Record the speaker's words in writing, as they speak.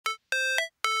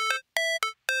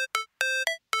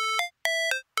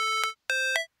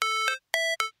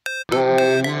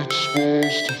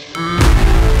Never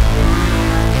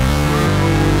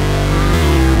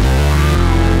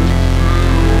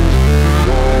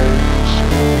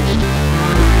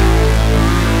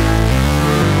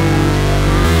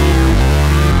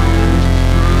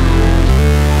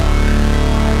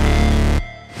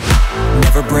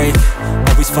break,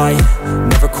 always fight,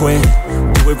 never quit,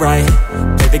 do it right,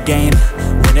 play the game,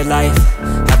 win it life,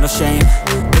 have no shame,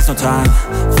 there's no time,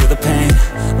 feel the pain,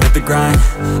 live the grind,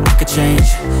 I could change,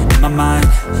 in my mind,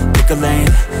 pick a lane,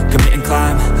 commit and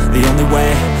climb, the only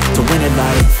way to win it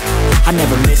life. I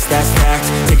never miss, that's fact,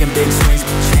 taking big swings,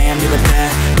 put your hand to the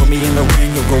bat, put me in the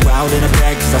ring, you'll go out in a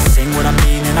bag, cause I sing what I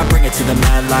mean and I bring it to the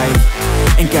mad light.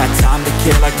 Ain't got time to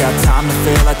kill, I got time to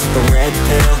feel, I took the red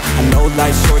pill, I know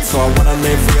life's short so I wanna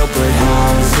live real, but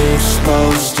how's it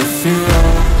supposed to feel?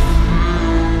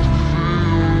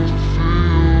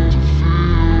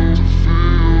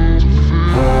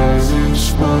 How's it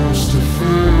supposed to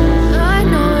feel? I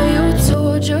know you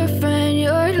told your friend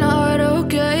you're not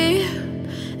okay,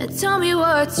 and tell me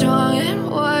what's wrong and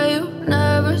why you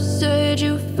never said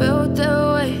you felt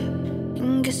that way.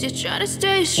 And guess you're trying to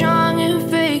stay strong and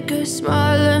fake a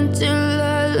smile until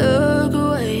I look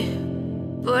away.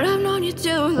 But I've known you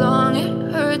too long, it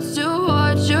hurts to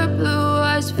watch your blue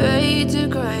eyes fade to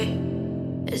gray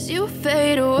as you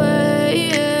fade away,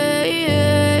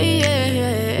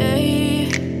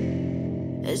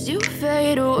 as you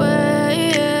fade away.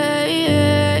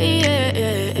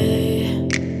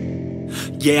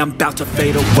 Yeah, I'm about to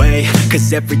fade away,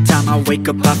 cause every time I wake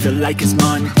up I feel like it's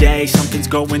Monday. Something's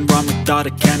going wrong with all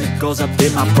the chemicals up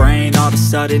in my brain. All of a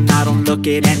sudden I don't look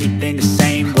at anything the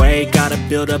same way. Got a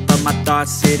buildup of my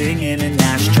thoughts sitting in an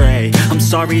ashtray. I'm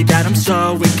sorry that I'm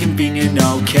so inconvenient,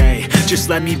 okay. Just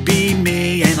let me be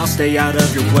me and I'll stay out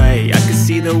of your way. I can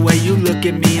see the way you look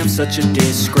at me, I'm such a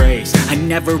disgrace. I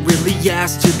never really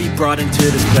asked to be brought into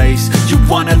this place. You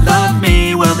wanna love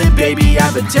me? Well then baby I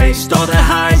have a taste. All the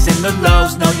highs and the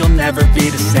lows, no you'll never be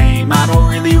the same. I don't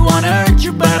really wanna hurt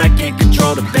you but I can't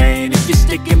control the pain. If you're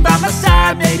sticking by my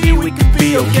side maybe we could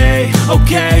be okay.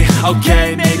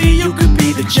 Okay, maybe you could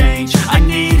be the change I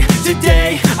need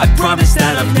today. I promise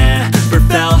that I've never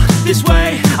felt this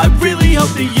way. I really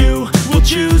hope that you will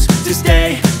choose to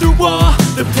stay through all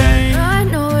the pain. I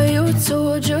know you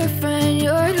told your friend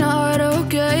you're not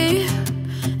okay,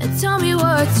 and tell me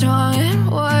what's wrong and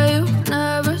why you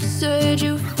never said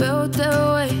you felt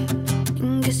that way.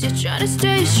 And guess you're trying to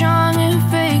stay strong and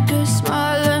fake a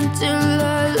smile until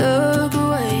I look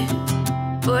away.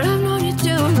 But I've known you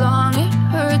too long, it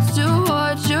hurts to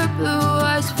watch your blue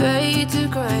eyes fade to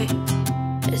gray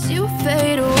as you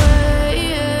fade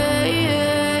away,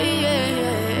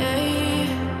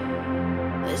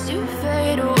 as you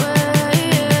fade away,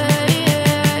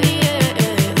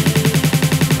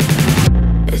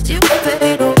 as you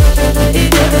fade away.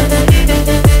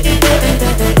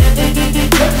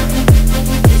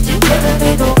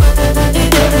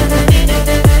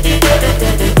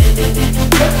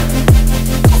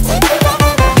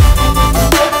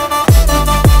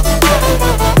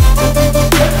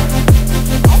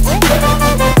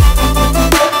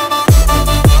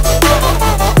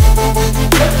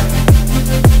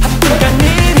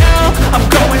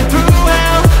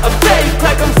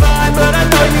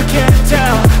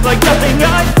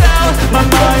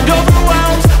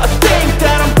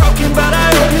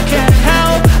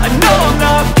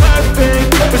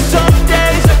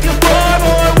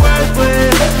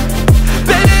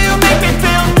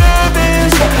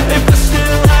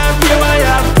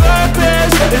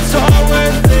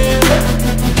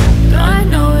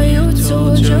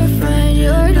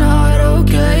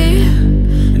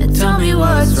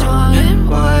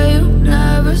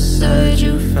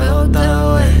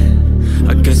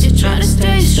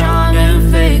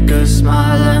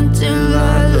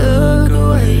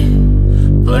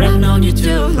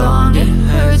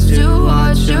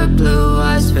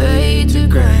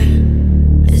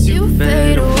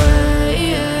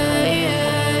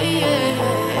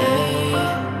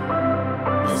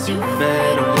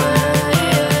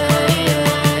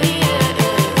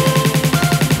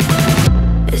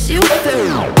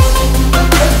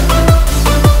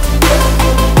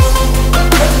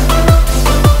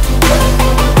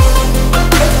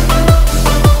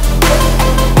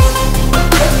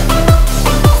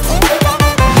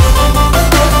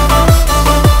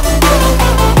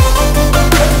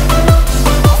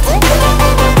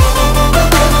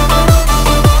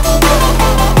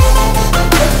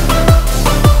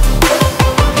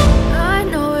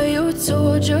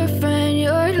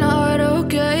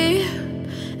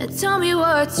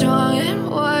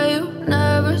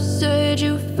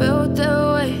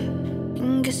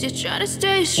 you're trying to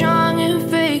stay strong and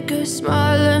fake a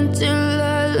smile until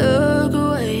I look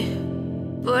away.